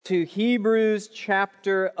to Hebrews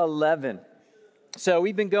chapter 11. So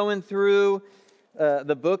we've been going through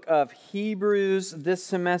the book of Hebrews this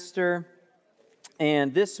semester,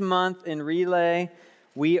 and this month in Relay,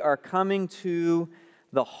 we are coming to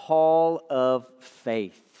the Hall of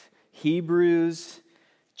Faith. Hebrews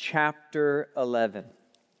chapter 11.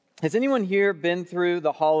 Has anyone here been through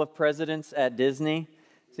the Hall of Presidents at Disney?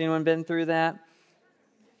 Has anyone been through that?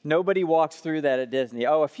 Nobody walks through that at Disney.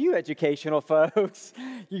 Oh, a few educational folks.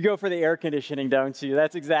 You go for the air conditioning, don't you?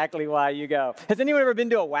 That's exactly why you go. Has anyone ever been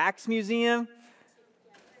to a wax museum?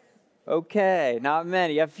 Okay, not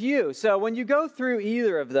many. A few. So when you go through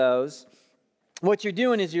either of those, what you're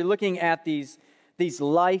doing is you're looking at these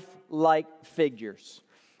life-like figures.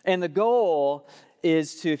 And the goal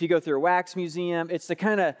is to, if you go through a wax museum, it's to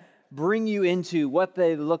kind of bring you into what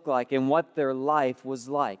they look like and what their life was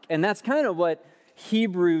like. And that's kind of what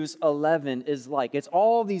Hebrews 11 is like. It's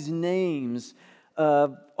all these names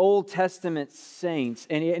of Old Testament saints,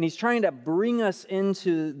 and he's trying to bring us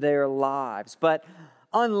into their lives. But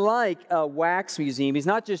unlike a wax museum, he's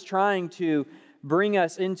not just trying to bring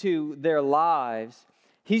us into their lives,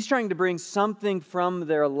 he's trying to bring something from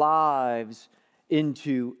their lives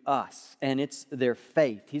into us, and it's their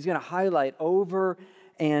faith. He's going to highlight over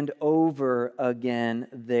and over again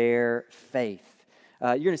their faith.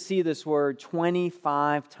 You're going to see this word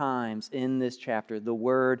 25 times in this chapter, the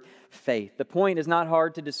word faith. The point is not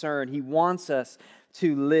hard to discern. He wants us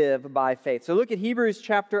to live by faith. So look at Hebrews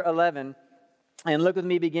chapter 11, and look with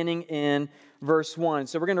me beginning in verse 1.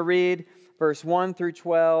 So we're going to read verse 1 through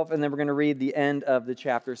 12, and then we're going to read the end of the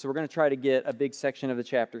chapter. So we're going to try to get a big section of the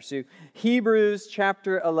chapter. So Hebrews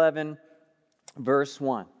chapter 11, verse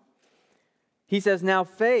 1. He says, "Now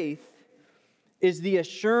faith is the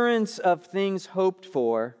assurance of things hoped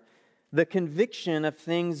for, the conviction of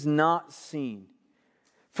things not seen.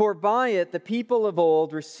 For by it the people of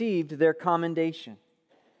old received their commendation.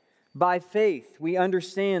 By faith we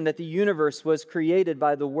understand that the universe was created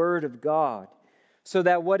by the word of God, so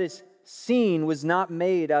that what is seen was not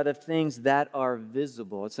made out of things that are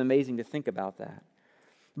visible." It's amazing to think about that.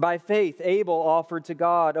 By faith Abel offered to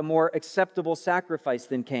God a more acceptable sacrifice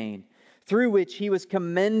than Cain, through which he was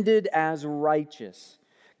commended as righteous,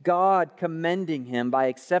 God commending him by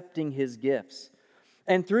accepting his gifts.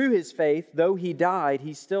 And through his faith, though he died,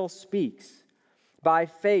 he still speaks. By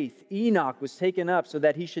faith, Enoch was taken up so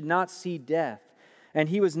that he should not see death, and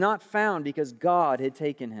he was not found because God had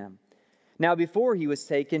taken him. Now before he was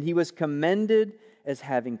taken, he was commended as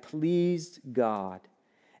having pleased God.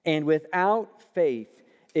 And without faith,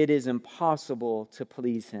 it is impossible to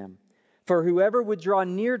please him. For whoever would draw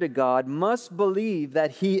near to God must believe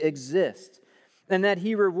that he exists, and that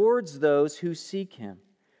he rewards those who seek him.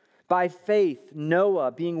 By faith,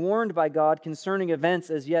 Noah, being warned by God concerning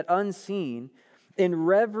events as yet unseen, in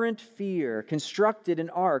reverent fear constructed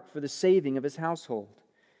an ark for the saving of his household.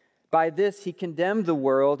 By this he condemned the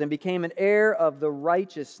world and became an heir of the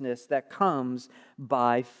righteousness that comes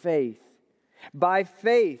by faith. By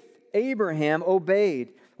faith, Abraham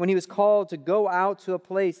obeyed when he was called to go out to a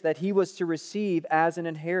place that he was to receive as an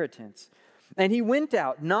inheritance. And he went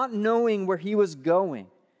out, not knowing where he was going.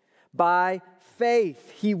 By faith,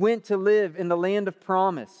 he went to live in the land of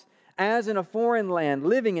promise, as in a foreign land,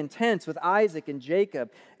 living in tents with Isaac and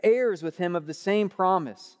Jacob, heirs with him of the same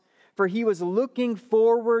promise. For he was looking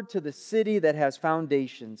forward to the city that has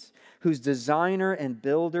foundations, whose designer and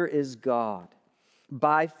builder is God.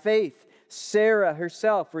 By faith, Sarah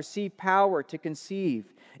herself received power to conceive,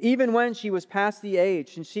 even when she was past the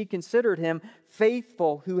age, and she considered him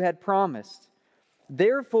faithful who had promised.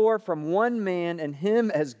 Therefore, from one man, and him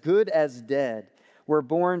as good as dead, were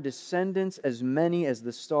born descendants as many as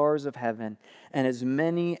the stars of heaven, and as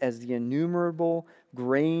many as the innumerable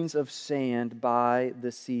grains of sand by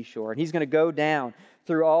the seashore. And he's going to go down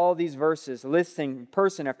through all these verses, listing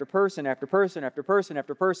person after person after person after person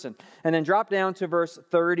after person, and then drop down to verse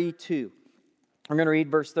 32. I'm going to read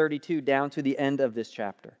verse 32 down to the end of this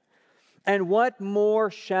chapter. "And what more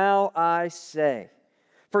shall I say?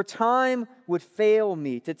 For time would fail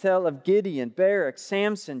me to tell of Gideon, Barak,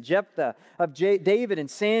 Samson, Jephthah, of David and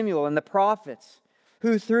Samuel and the prophets,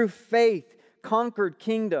 who through faith conquered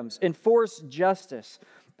kingdoms, enforced justice,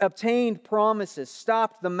 obtained promises,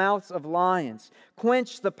 stopped the mouths of lions,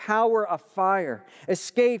 quenched the power of fire,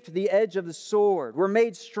 escaped the edge of the sword, were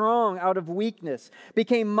made strong out of weakness,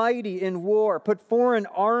 became mighty in war, put foreign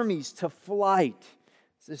armies to flight."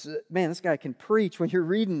 This guy can preach when you're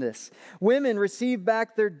reading this. "Women received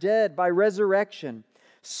back their dead by resurrection.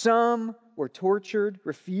 Some were tortured,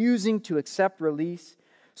 refusing to accept release,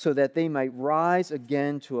 so that they might rise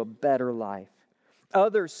again to a better life.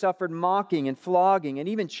 Others suffered mocking and flogging and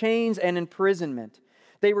even chains and imprisonment.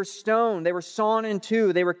 They were stoned, they were sawn in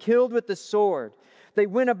two, they were killed with the sword. They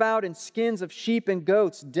went about in skins of sheep and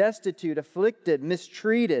goats, destitute, afflicted,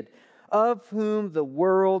 mistreated, of whom the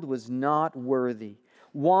world was not worthy,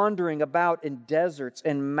 wandering about in deserts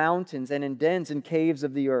and mountains and in dens and caves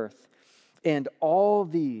of the earth. And all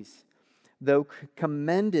these, though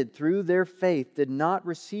commended through their faith, did not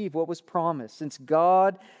receive what was promised, since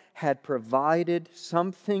God had provided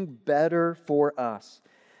something better for us,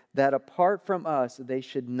 that apart from us they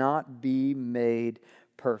should not be made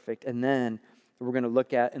perfect. And then we're going to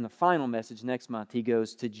look at, in the final message next month, he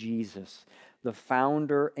goes to Jesus, the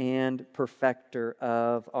founder and perfecter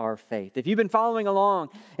of our faith. If you've been following along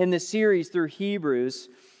in this series through Hebrews,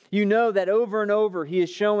 you know that over and over he is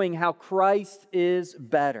showing how Christ is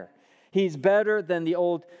better. He's better than the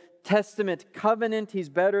Old Testament covenant. He's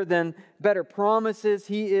better than better promises.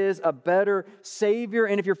 He is a better Savior.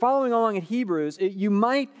 And if you're following along in Hebrews, you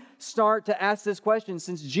might start to ask this question,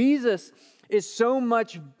 since Jesus is so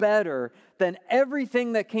much better than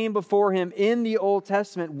everything that came before him in the Old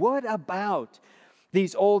Testament, what about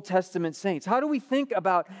these Old Testament saints? How do we think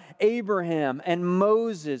about Abraham and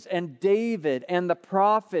Moses and David and the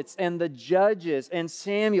prophets and the judges and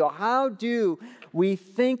Samuel? How do we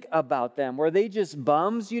think about them? Were they just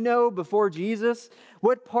bums, before Jesus?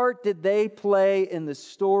 What part did they play in the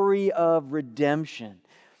story of redemption?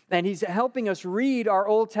 And he's helping us read our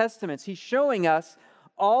Old Testaments. He's showing us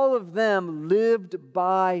all of them lived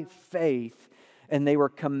by faith, and they were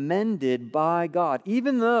commended by God.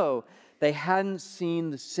 Even though they hadn't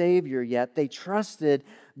seen the Savior yet, they trusted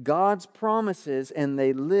God's promises and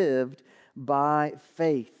they lived by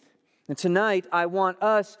faith. And tonight, I want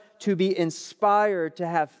us to be inspired to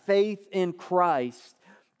have faith in Christ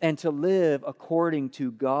and to live according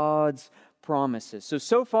to God's promises.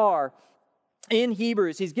 So far in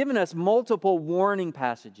Hebrews, he's given us multiple warning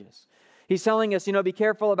passages. He's telling us, be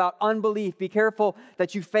careful about unbelief. Be careful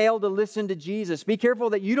that you fail to listen to Jesus. Be careful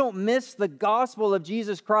that you don't miss the gospel of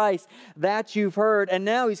Jesus Christ that you've heard. And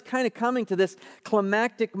now he's kind of coming to this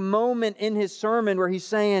climactic moment in his sermon where he's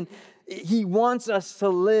saying he wants us to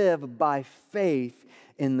live by faith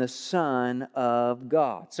in the Son of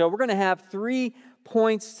God. So we're going to have 3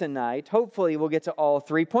 points tonight. Hopefully we'll get to all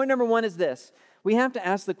 3. Point number 1 is this. We have to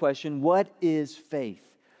ask the question, what is faith?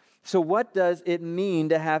 So what does it mean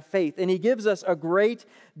to have faith? And he gives us a great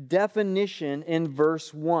definition in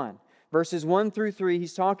verse 1. Verses 1 through 3,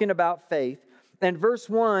 he's talking about faith. And verse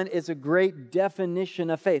 1 is a great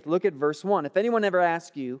definition of faith. Look at verse 1. If anyone ever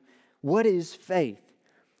asks you, what is faith?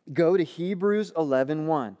 Go to Hebrews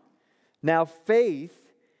 11:1. Now faith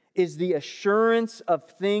is the assurance of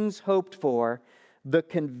things hoped for, the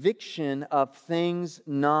conviction of things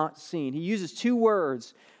not seen. He uses 2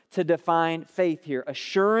 words to define faith here: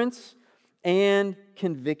 assurance and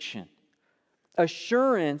conviction.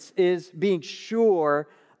 Assurance is being sure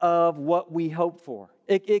of what we hope for.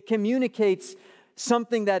 It communicates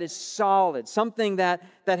something that is solid, something that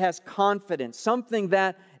has confidence, something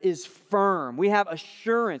that is firm. We have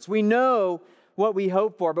assurance. We know what we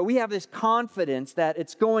hope for, but we have this confidence that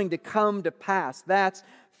it's going to come to pass. That's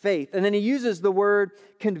faith. And then he uses the word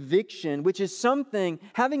conviction, which is something,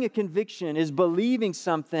 having a conviction is believing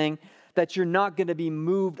something that you're not going to be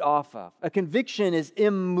moved off of. A conviction is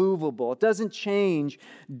immovable. It doesn't change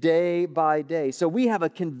day by day. So we have a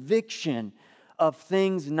conviction of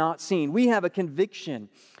things not seen. We have a conviction,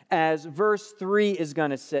 as verse 3 is going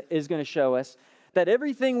to show us, that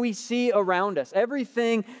everything we see around us,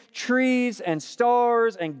 everything, trees and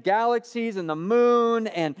stars and galaxies and the moon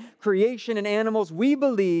and creation and animals, we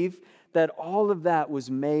believe that all of that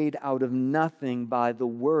was made out of nothing by the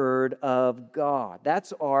Word of God.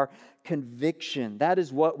 That's our conviction. That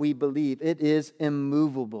is what we believe. It is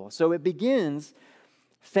immovable. So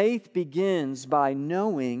faith begins by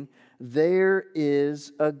knowing there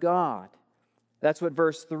is a God. That's what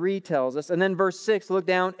verse 3 tells us. And then verse 6, look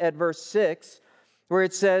down at verse 6, where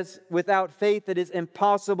it says, without faith it is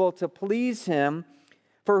impossible to please Him,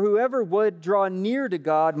 for whoever would draw near to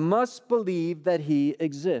God must believe that He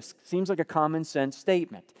exists. Seems like a common sense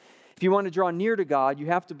statement. If you want to draw near to God, you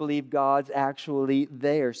have to believe God's actually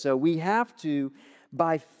there. So we have to,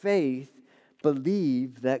 by faith,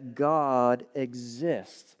 believe that God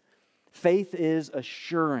exists. Faith is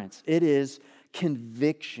assurance. It is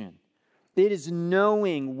conviction. It is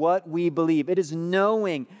knowing what we believe. It is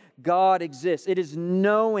knowing God exists. It is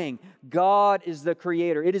knowing God is the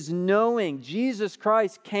Creator. It is knowing Jesus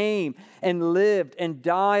Christ came and lived and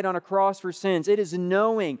died on a cross for sins. It is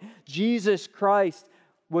knowing Jesus Christ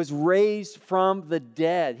was raised from the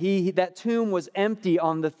dead. That tomb was empty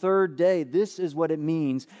on the third day. This is what it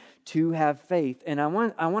means to have faith. And I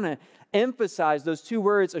want to emphasize those two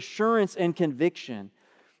words, assurance and conviction,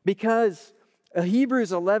 because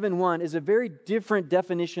Hebrews 11:1 is a very different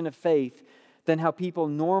definition of faith than how people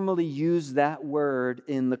normally use that word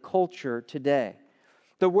in the culture today.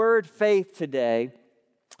 The word faith today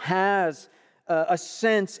has a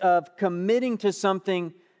sense of committing to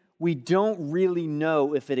something we don't really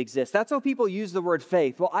know if it exists. That's how people use the word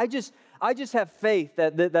faith. Well, I just have faith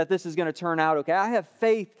that this is going to turn out okay. I have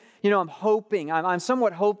faith, I'm hoping, I'm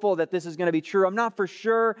somewhat hopeful that this is going to be true. I'm not for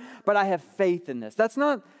sure, but I have faith in this. That's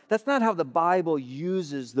not how the Bible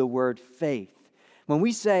uses the word faith. When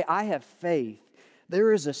we say, I have faith,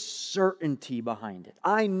 there is a certainty behind it.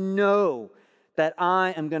 I know that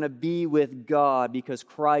I am going to be with God because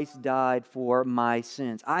Christ died for my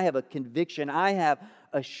sins. I have a conviction. I have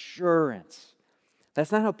assurance.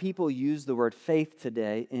 That's not how people use the word faith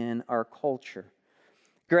today in our culture.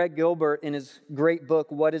 Greg Gilbert, in his great book,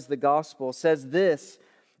 What is the Gospel?, says this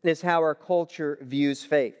is how our culture views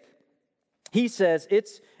faith. He says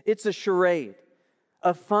it's a charade,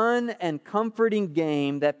 a fun and comforting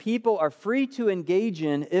game that people are free to engage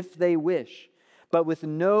in if they wish, but with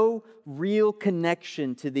no real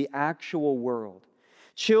connection to the actual world.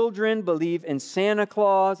 Children believe in Santa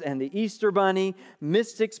Claus and the Easter Bunny.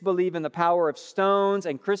 Mystics believe in the power of stones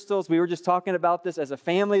and crystals. We were just talking about this as a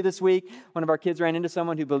family this week. One of our kids ran into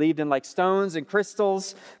someone who believed in stones and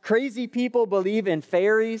crystals. Crazy people believe in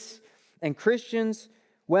fairies. And Christians,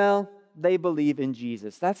 well, they believe in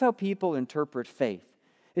Jesus. That's how people interpret faith.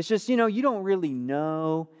 It's just, you don't really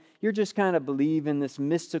know. You're just kind of believing this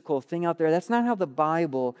mystical thing out there. That's not how the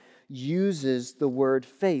Bible uses the word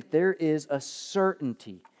faith. There is a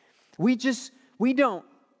certainty. We don't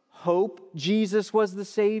hope Jesus was the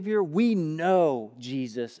Savior. We know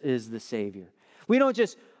Jesus is the Savior. We don't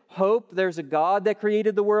just hope there's a God that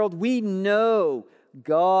created the world. We know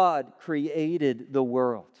God created the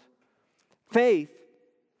world. Faith,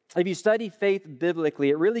 if you study faith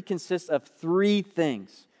biblically, it really consists of three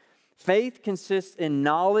things. Faith consists in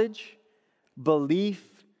knowledge, belief,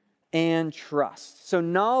 and trust. So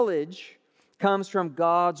knowledge comes from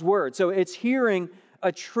God's word. So it's hearing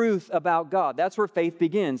a truth about God. That's where faith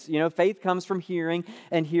begins. Faith comes from hearing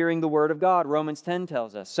and hearing the word of God. Romans 10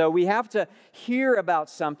 tells us. So we have to hear about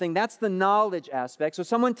something. That's the knowledge aspect. So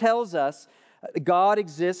someone tells us God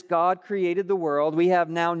exists, God created the world. We have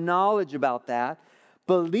now knowledge about that.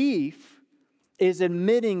 Belief is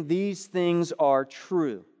admitting these things are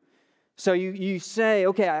true. So you say,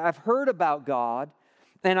 okay, I've heard about God,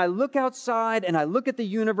 and I look outside, and I look at the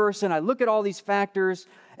universe, and I look at all these factors,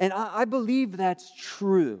 and I believe that's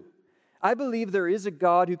true. I believe there is a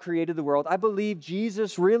God who created the world. I believe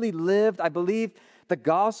Jesus really lived. I believe the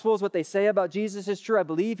Gospels, what they say about Jesus is true. I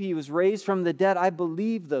believe He was raised from the dead. I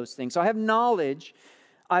believe those things. So I have knowledge.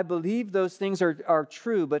 I believe those things are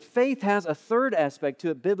true. But faith has a third aspect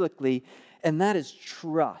to it biblically, and that is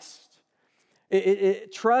trust.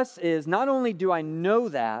 Trust is not only do I know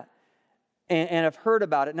that and have heard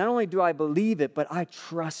about it, not only do I believe it, but I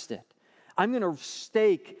trust it. I'm going to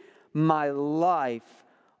stake my life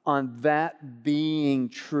on that being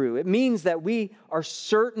true. It means that we are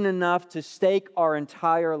certain enough to stake our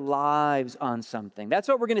entire lives on something. That's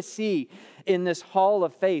what we're going to see in this hall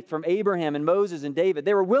of faith from Abraham and Moses and David.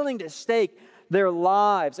 They were willing to stake their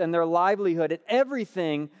lives and their livelihood and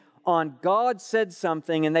everything on God said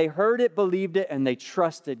something, and they heard it, believed it, and they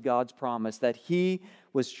trusted God's promise that He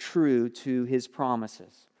was true to His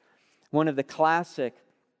promises. One of the classic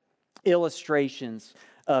illustrations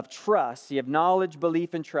of trust, you have knowledge,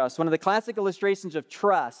 belief, and trust. One of the classic illustrations of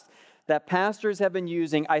trust that pastors have been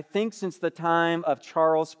using, I think since the time of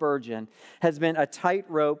Charles Spurgeon, has been a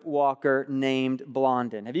tightrope walker named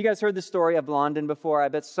Blondin. Have you guys heard the story of Blondin before? I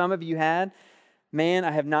bet some of you had. Man,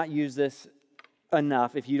 I have not used this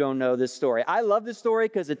enough if you don't know this story. I love this story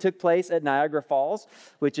because it took place at Niagara Falls,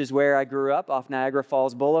 which is where I grew up, off Niagara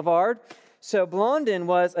Falls Boulevard. So Blondin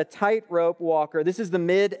was a tightrope walker. This is the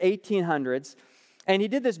mid-1800s. And he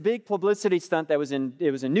did this big publicity stunt that was in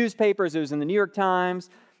newspapers, it was in the New York Times,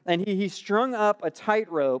 and he strung up a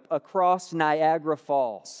tightrope across Niagara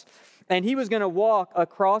Falls. And he was going to walk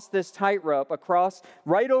across this tightrope,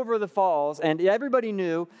 right over the falls, and everybody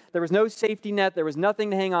knew there was no safety net, there was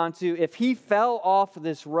nothing to hang on to. If he fell off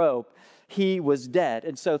this rope, he was dead.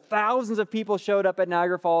 And so thousands of people showed up at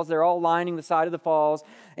Niagara Falls. They're all lining the side of the falls.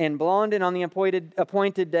 And Blondin, on the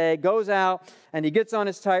appointed day, goes out and he gets on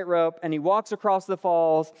his tightrope and he walks across the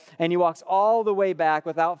falls and he walks all the way back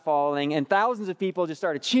without falling. And thousands of people just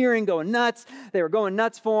started cheering, going nuts. They were going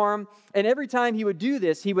nuts for him. And every time he would do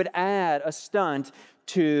this, he would add a stunt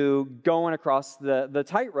to going across the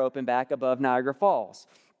tightrope and back above Niagara Falls.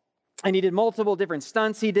 And he did multiple different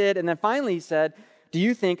stunts he did. And then finally he said, do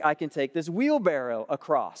you think I can take this wheelbarrow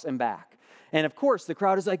across and back? And of course, the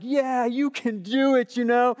crowd is like, yeah, you can do it, you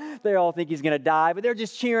know. They all think he's going to die, but they're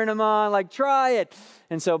just cheering him on, like, try it.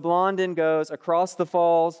 And so Blondin goes across the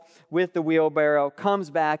falls with the wheelbarrow, comes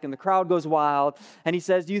back, and the crowd goes wild. And he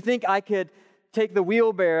says, do you think I could take the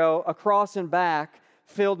wheelbarrow across and back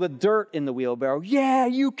filled with dirt in the wheelbarrow? Yeah,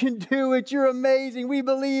 you can do it. You're amazing. We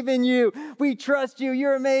believe in you. We trust you.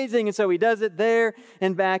 You're amazing. And so he does it there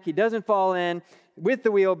and back. He doesn't fall in with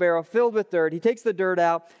the wheelbarrow filled with dirt. He takes the dirt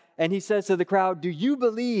out and he says to the crowd, do you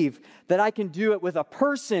believe that I can do it with a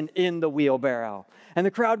person in the wheelbarrow? And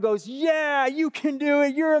the crowd goes, yeah, you can do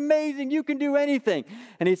it. You're amazing. You can do anything.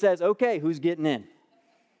 And he says, okay, who's getting in?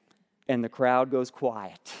 And the crowd goes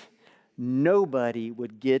quiet. Nobody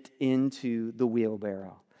would get into the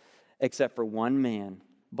wheelbarrow except for one man,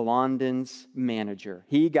 Blondin's manager.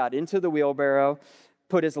 He got into the wheelbarrow,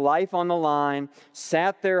 put his life on the line,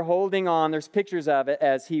 sat there holding on. There's pictures of it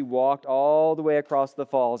as he walked all the way across the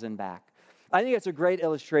falls and back. I think it's a great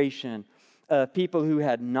illustration of people who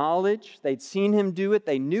had knowledge. They'd seen him do it.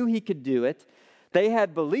 They knew he could do it. They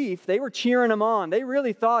had belief. They were cheering him on. They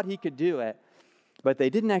really thought he could do it. But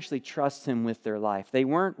they didn't actually trust him with their life. They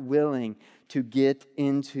weren't willing to get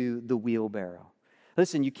into the wheelbarrow.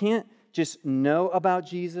 Listen, you can't just know about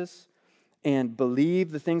Jesus and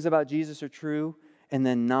believe the things about Jesus are true and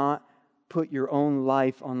then not put your own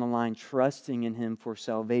life on the line, trusting in him for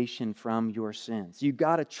salvation from your sins. You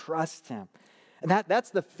got to trust him. And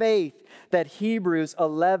that's the faith that Hebrews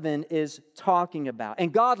 11 is talking about.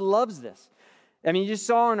 And God loves this. I mean, you just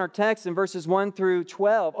saw in our text in verses 1 through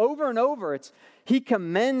 12, over and over, he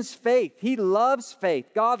commends faith. He loves faith.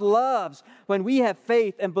 God loves when we have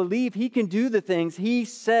faith and believe he can do the things he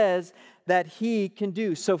says that he can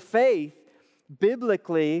do. So faith,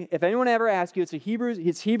 biblically, if anyone ever asks you, it's Hebrews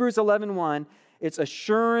 11:1. It's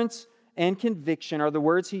assurance and conviction are the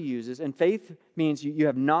words he uses. And faith means you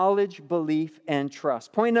have knowledge, belief, and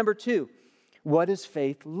trust. Point number 2, what does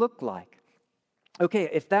faith look like? Okay,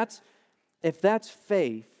 if that's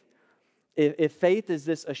faith, if faith is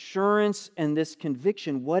this assurance and this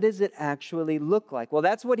conviction, what does it actually look like? Well,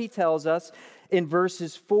 that's what he tells us in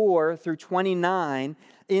verses 4 through 29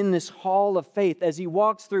 in this hall of faith as he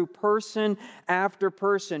walks through person after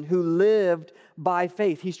person who lived by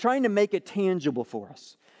faith. He's trying to make it tangible for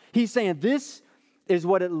us. He's saying this is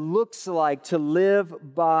what it looks like to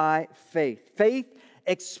live by faith. Faith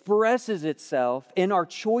expresses itself in our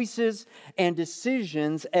choices and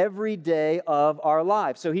decisions every day of our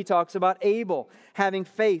lives. So he talks about Abel having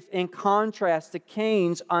faith in contrast to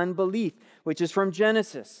Cain's unbelief, which is from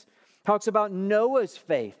Genesis. Talks about Noah's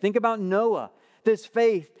faith. Think about Noah, this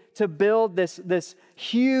faith to build this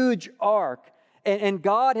huge ark. And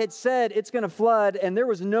God had said it's going to flood and there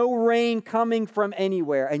was no rain coming from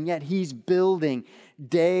anywhere. And yet he's building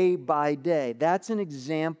day by day. That's an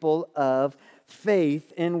example of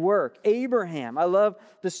faith in work. Abraham, I love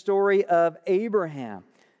the story of Abraham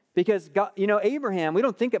because God, Abraham, we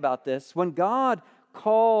don't think about this. When God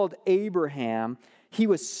called Abraham, he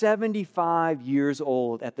was 75 years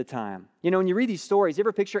old at the time. When you read these stories, you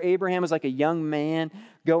ever picture Abraham as like a young man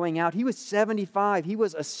going out? He was 75. He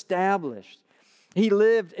was established. He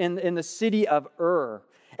lived in the city of Ur.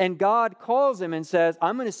 And God calls him and says,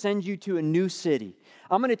 I'm going to send you to a new city.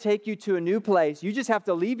 I'm going to take you to a new place. You just have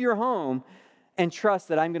to leave your home and trust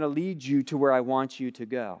that I'm going to lead you to where I want you to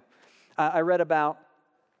go. I read about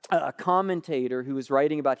a commentator who was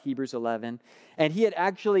writing about Hebrews 11, and he had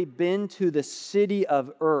actually been to the city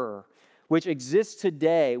of Ur, which exists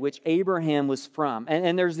today, which Abraham was from.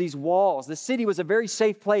 And there's these walls. The city was a very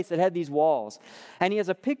safe place that had these walls. And he has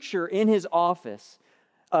a picture in his office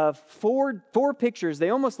of four pictures. They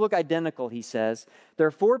almost look identical, he says. There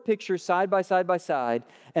are 4 pictures side by side,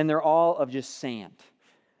 and they're all of just sand.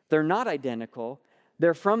 They're not identical.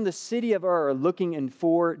 They're from the city of Ur looking in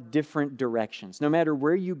 4 different directions. No matter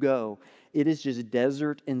where you go, it is just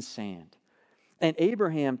desert and sand. And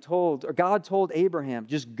God told Abraham,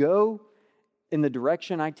 just go in the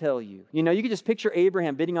direction I tell you. You can just picture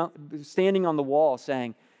Abraham standing on the wall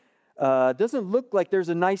saying, doesn't look like there's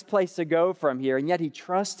a nice place to go from here. And yet he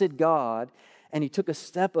trusted God and he took a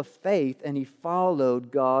step of faith and he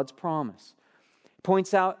followed God's promise.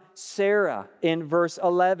 Points out Sarah in verse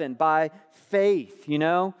 11 by faith,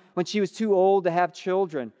 when she was too old to have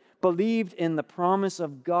children, believed in the promise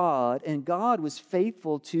of God, and God was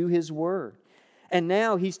faithful to his word. And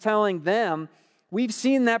now he's telling them, we've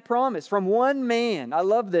seen that promise from one man. I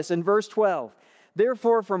love this in verse 12.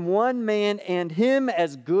 Therefore, from one man, and him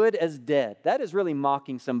as good as dead. That is really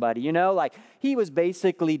mocking somebody, like he was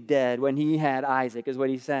basically dead when he had Isaac, is what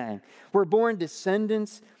he's saying. We're born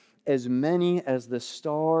descendants as many as the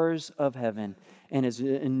stars of heaven and as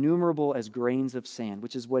innumerable as grains of sand,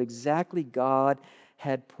 which is what exactly God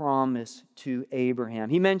had promised to Abraham.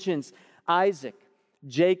 He mentions Isaac,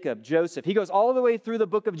 Jacob, Joseph. He goes all the way through the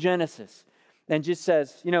book of Genesis and just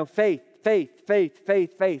says, faith, faith, faith,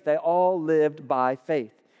 faith, faith. They all lived by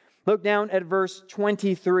faith. Look down at verse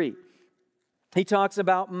 23. He talks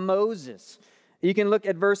about Moses. You can look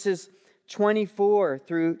at verses 24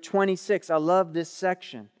 through 26. I love this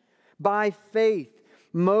section. By faith,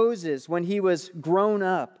 Moses, when he was grown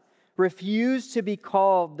up, refused to be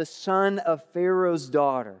called the son of Pharaoh's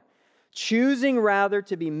daughter, choosing rather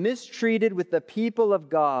to be mistreated with the people of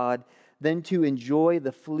God than to enjoy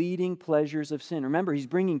the fleeting pleasures of sin. Remember, he's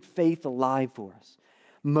bringing faith alive for us.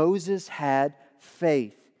 Moses had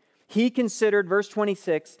faith. He considered, verse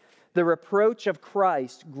 26, the reproach of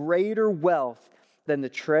Christ greater wealth than the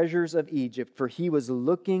treasures of Egypt, for he was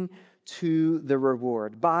looking to the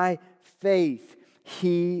reward. By faith,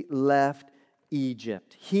 he left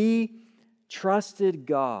Egypt. He trusted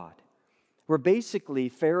God. Where basically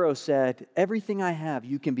Pharaoh said, everything I have,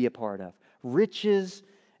 you can be a part of. Riches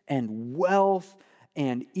and wealth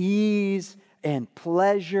and ease and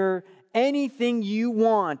pleasure. Anything you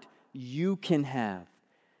want, you can have.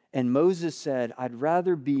 And Moses said, I'd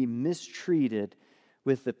rather be mistreated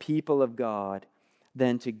with the people of God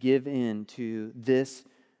than to give in to this,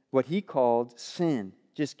 what he called sin.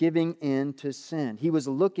 Just giving in to sin. He was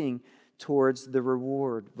looking towards the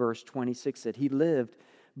reward. Verse 26 said he lived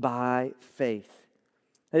by faith.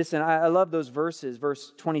 Listen, I love those verses,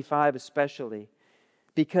 verse 25 especially,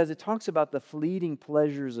 because it talks about the fleeting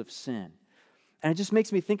pleasures of sin. And it just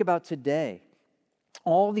makes me think about today.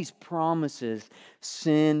 All these promises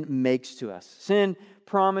sin makes to us. Sin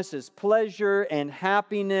promises pleasure and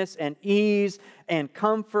happiness and ease and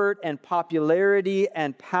comfort and popularity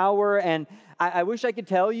and power. And I wish I could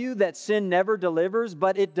tell you that sin never delivers,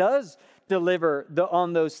 but it does deliver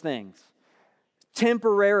on those things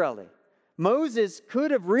temporarily. Moses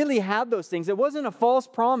could have really had those things. It wasn't a false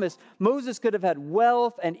promise. Moses could have had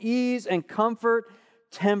wealth and ease and comfort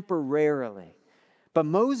temporarily. But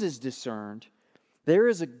Moses discerned there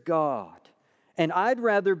is a God, and I'd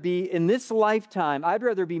rather be, in this lifetime, I'd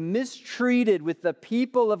rather be mistreated with the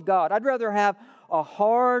people of God. I'd rather have a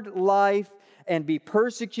hard life and be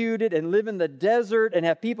persecuted and live in the desert and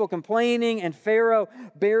have people complaining and Pharaoh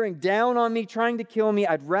bearing down on me, trying to kill me.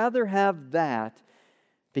 I'd rather have that,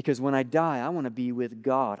 because when I die, I want to be with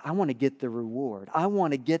God. I want to get the reward. I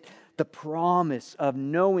want to get the promise of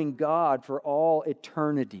knowing God for all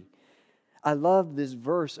eternity. I love this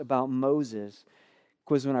verse about Moses,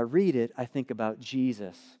 because when I read it, I think about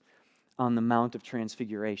Jesus on the Mount of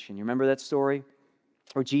Transfiguration. You remember that story?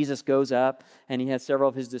 Where Jesus goes up and he has several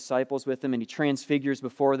of his disciples with him and he transfigures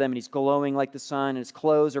before them and he's glowing like the sun and his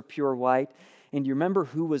clothes are pure white. And you remember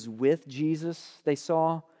who was with Jesus they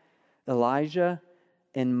saw? Elijah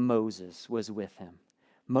and Moses was with him.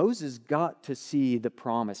 Moses got to see the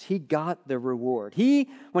promise. He got the reward.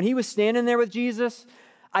 When he was standing there with Jesus,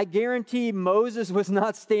 I guarantee Moses was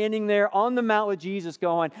not standing there on the mount with Jesus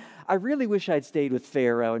going, I really wish I'd stayed with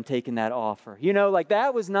Pharaoh and taken that offer.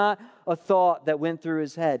 That was not a thought that went through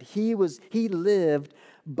his head. He lived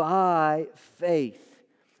by faith.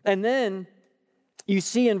 And then you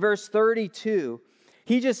see in verse 32,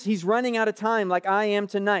 he's running out of time like I am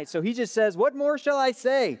tonight. So he just says, what more shall I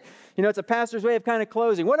say? It's a pastor's way of kind of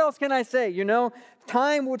closing. What else can I say?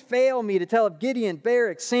 Time would fail me to tell of Gideon,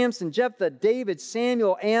 Barak, Samson, Jephthah, David,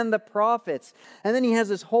 Samuel, and the prophets. And then he has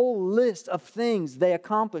this whole list of things they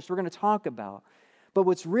accomplished we're going to talk about. But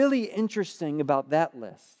what's really interesting about that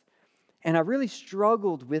list, and I really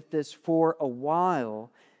struggled with this for a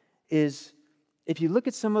while, is if you look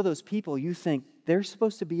at some of those people, you think they're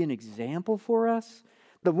supposed to be an example for us.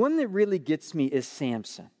 The one that really gets me is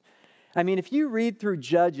Samson. I mean, if you read through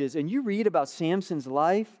Judges and you read about Samson's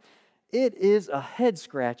life, it is a head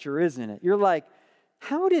scratcher, isn't it? You're like,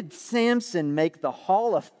 how did Samson make the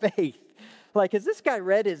Hall of Faith? Like, has this guy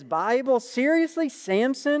read his Bible? Seriously,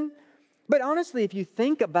 Samson? But honestly, if you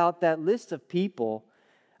think about that list of people,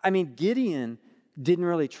 I mean, Gideon didn't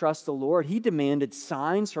really trust the Lord. He demanded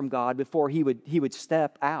signs from God before he would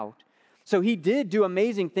step out. So he did do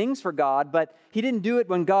amazing things for God, but he didn't do it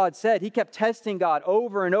when God said. He kept testing God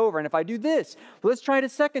over and over. And if I do this, well, let's try it a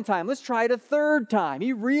second time. Let's try it a third time.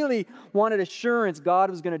 He really wanted assurance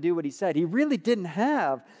God was going to do what he said. He really didn't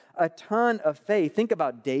have a ton of faith. Think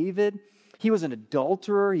about David. He was an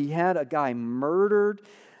adulterer. He had a guy murdered.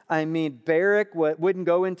 I mean, Barak wouldn't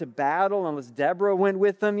go into battle unless Deborah went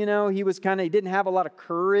with him. He didn't have a lot of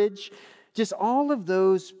courage. Just all of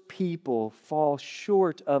those people fall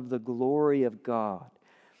short of the glory of God.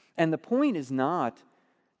 And the point is not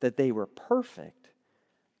that they were perfect.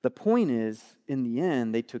 The point is, in the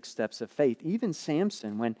end, they took steps of faith. Even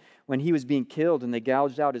Samson, when he was being killed and they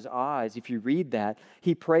gouged out his eyes, if you read that,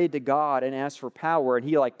 he prayed to God and asked for power, and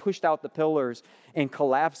he pushed out the pillars and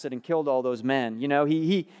collapsed it and killed all those men.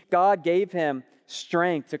 God gave him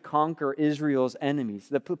strength to conquer Israel's enemies.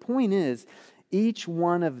 The point is, each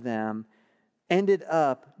one of them ended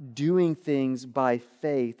up doing things by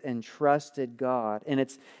faith and trusted God. And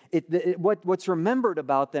what's remembered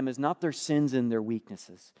about them is not their sins and their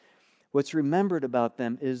weaknesses. What's remembered about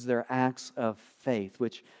them is their acts of faith,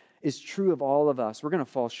 which is true of all of us. We're going to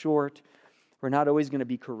fall short. We're not always going to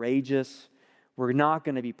be courageous. We're not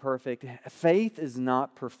going to be perfect. Faith is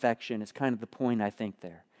not perfection. It's kind of the point, I think,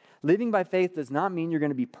 there. Living by faith does not mean you're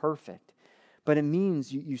going to be perfect, but it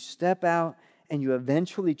means you step out and you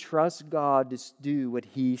eventually trust God to do what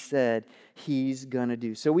He said He's going to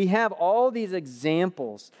do. So we have all these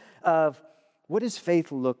examples of what does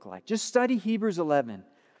faith look like. Just study Hebrews 11,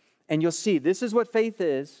 and you'll see this is what faith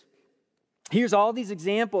is. Here's all these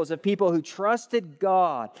examples of people who trusted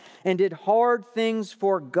God and did hard things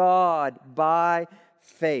for God by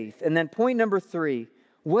faith. And then point number 3,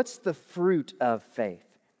 what's the fruit of faith?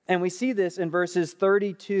 And we see this in verses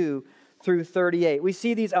 32 through 38. We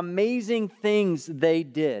see these amazing things they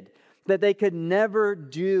did that they could never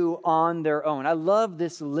do on their own. I love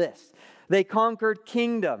this list. They conquered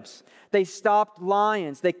kingdoms. They stopped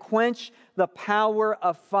lions. They quenched the power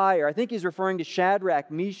of fire. I think he's referring to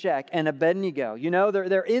Shadrach, Meshach, and Abednego.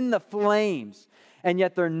 They're in the flames, and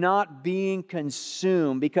yet they're not being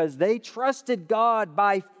consumed because they trusted God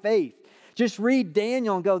by faith. Just read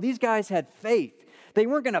Daniel and go, these guys had faith. They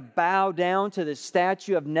weren't going to bow down to the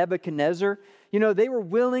statue of Nebuchadnezzar. They were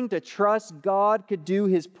willing to trust God could do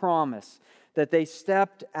His promise, that they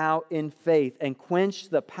stepped out in faith and quenched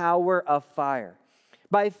the power of fire.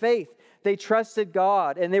 By faith, they trusted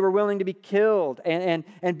God, and they were willing to be killed and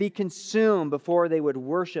be consumed before they would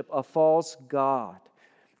worship a false god.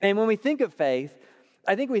 And when we think of faith,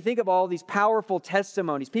 I think we think of all these powerful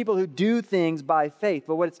testimonies, people who do things by faith.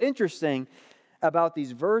 But what's interesting about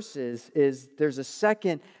these verses is there's a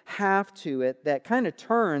second half to it that kind of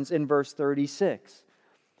turns in verse 36.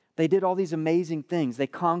 They did all these amazing things. They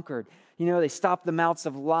conquered. They stopped the mouths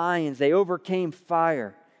of lions. They overcame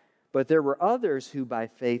fire. But there were others who by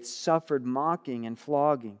faith suffered mocking and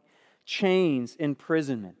flogging, chains,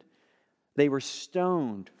 imprisonment. They were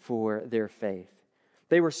stoned for their faith.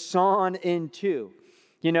 They were sawn in two.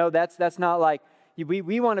 That's not like,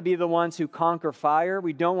 we want to be the ones who conquer fire.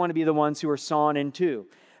 We don't want to be the ones who are sawn in two.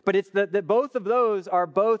 But it's that both of those are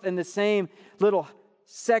both in the same little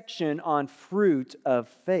section on fruit of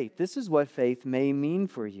faith. This is what faith may mean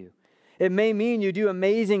for you. It may mean you do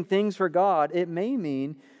amazing things for God. It may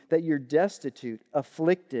mean that you're destitute,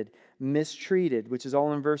 afflicted, mistreated, which is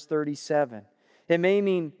all in verse 37. It may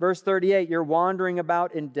mean, verse 38, you're wandering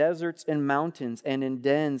about in deserts and mountains and in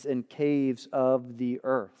dens and caves of the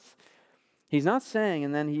earth. He's not saying,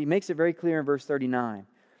 and then he makes it very clear in verse 39,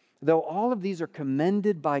 though all of these are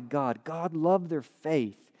commended by God, God loved their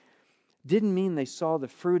faith, didn't mean they saw the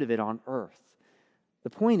fruit of it on earth. The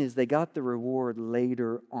point is they got the reward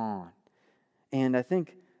later on. And I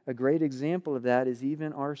think a great example of that is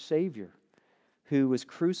even our Savior, who was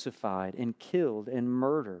crucified and killed and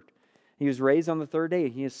murdered. He was raised on the third day,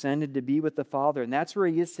 and He ascended to be with the Father. And that's where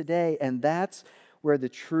He is today, and that's where the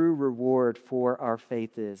true reward for our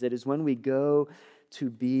faith is. It is when we go to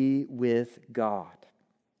be with God.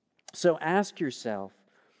 So ask yourself,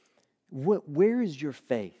 where is your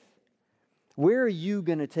faith? Where are you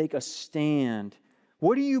going to take a stand?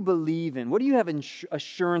 What do you believe in? What do you have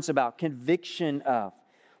assurance about, conviction of?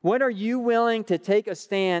 What are you willing to take a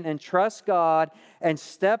stand and trust God and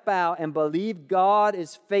step out and believe God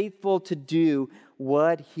is faithful to do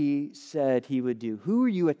what He said He would do? Who are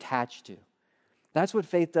you attached to? That's what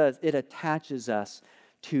faith does. It attaches us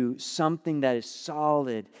to something that is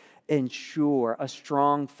solid and sure, a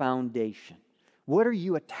strong foundation. What are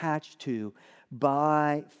you attached to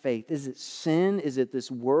by faith? Is it sin? Is it this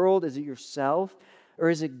world? Is it yourself? Or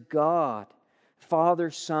is it God, Father,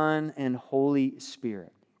 Son, and Holy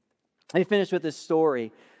Spirit? Let me finish with this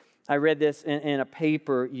story. I read this in a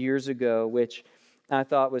paper years ago, which I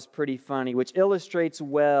thought was pretty funny, which illustrates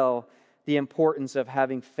well the importance of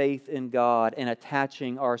having faith in God and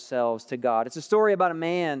attaching ourselves to God. It's a story about a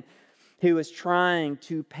man who was trying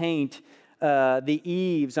to paint the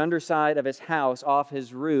eaves underside of his house off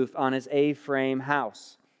his roof on his A-frame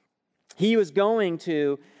house. He was going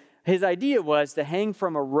to, his idea was to hang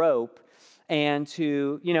from a rope and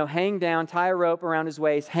to, hang down, tie a rope around his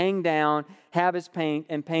waist, hang down, have his paint,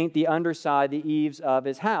 and paint the underside, the eaves of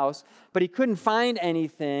his house. But he couldn't find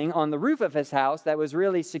anything on the roof of his house that was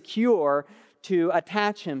really secure to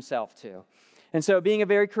attach himself to. And so being a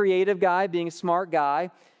very creative guy, being a smart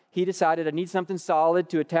guy, he decided, I need something solid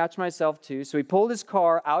to attach myself to. So he pulled his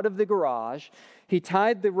car out of the garage. He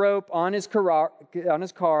tied the rope on his car,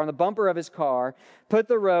 on the bumper of his car, put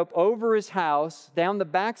the rope over his house, down the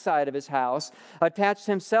backside of his house, attached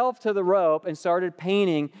himself to the rope, and started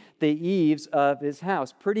painting the eaves of his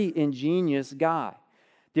house. Pretty ingenious guy.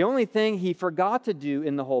 The only thing he forgot to do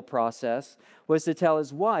in the whole process was to tell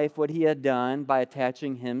his wife what he had done by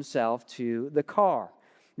attaching himself to the car.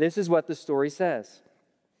 This is what the story says.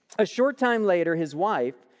 A short time later, his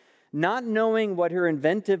wife, not knowing what her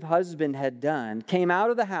inventive husband had done, came out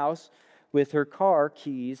of the house with her car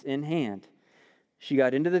keys in hand. She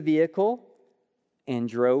got into the vehicle and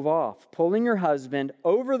drove off, pulling her husband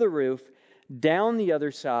over the roof, down the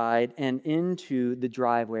other side, and into the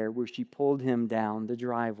driveway where she pulled him down the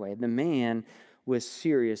driveway. The man was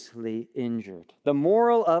seriously injured. The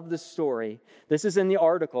moral of the story, this is in the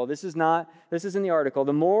article. This is in the article.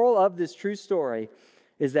 The moral of this true story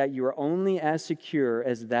is that you are only as secure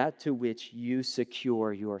as that to which you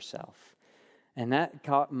secure yourself. And that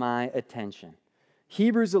caught my attention.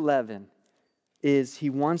 Hebrews 11 is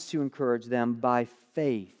he wants to encourage them by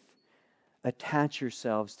faith. Attach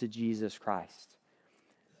yourselves to Jesus Christ.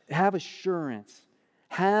 Have assurance.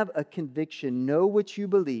 Have a conviction. Know what you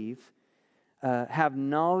believe. Have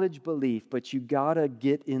knowledge, belief, but you gotta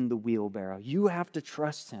get in the wheelbarrow. You have to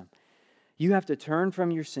trust him. You have to turn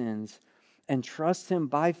from your sins and trust him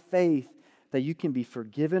by faith that you can be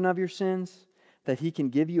forgiven of your sins, that he can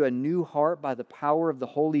give you a new heart by the power of the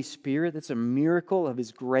Holy Spirit. That's a miracle of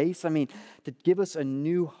his grace. To give us a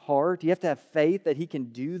new heart, you have to have faith that he can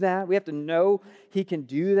do that. We have to know he can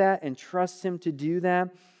do that and trust him to do that.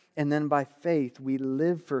 And then by faith, we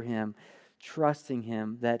live for him, trusting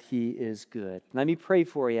him that he is good. Let me pray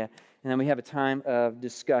for you, and then we have a time of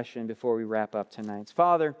discussion before we wrap up tonight.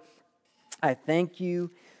 Father, I thank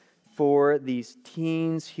you for these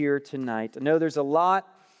teens here tonight. I know there's a lot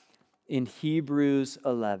in Hebrews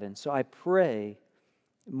 11. So I pray,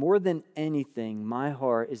 more than anything, my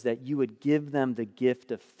heart is that you would give them the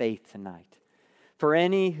gift of faith tonight. For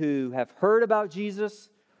any who have heard about Jesus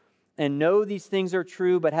and know these things are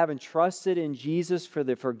true but haven't trusted in Jesus for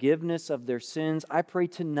the forgiveness of their sins, I pray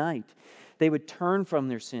tonight they would turn from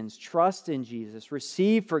their sins, trust in Jesus,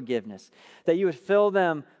 receive forgiveness, that you would fill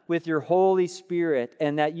them with your Holy Spirit,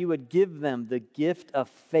 and that you would give them the gift of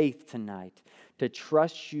faith tonight to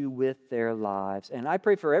trust you with their lives. And I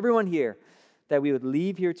pray for everyone here that we would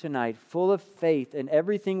leave here tonight full of faith in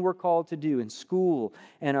everything we're called to do in school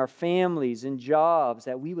and our families and jobs,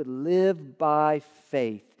 that we would live by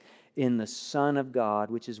faith in the Son of God,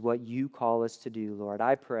 which is what you call us to do, Lord.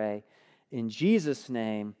 I pray in Jesus'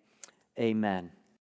 name, amen.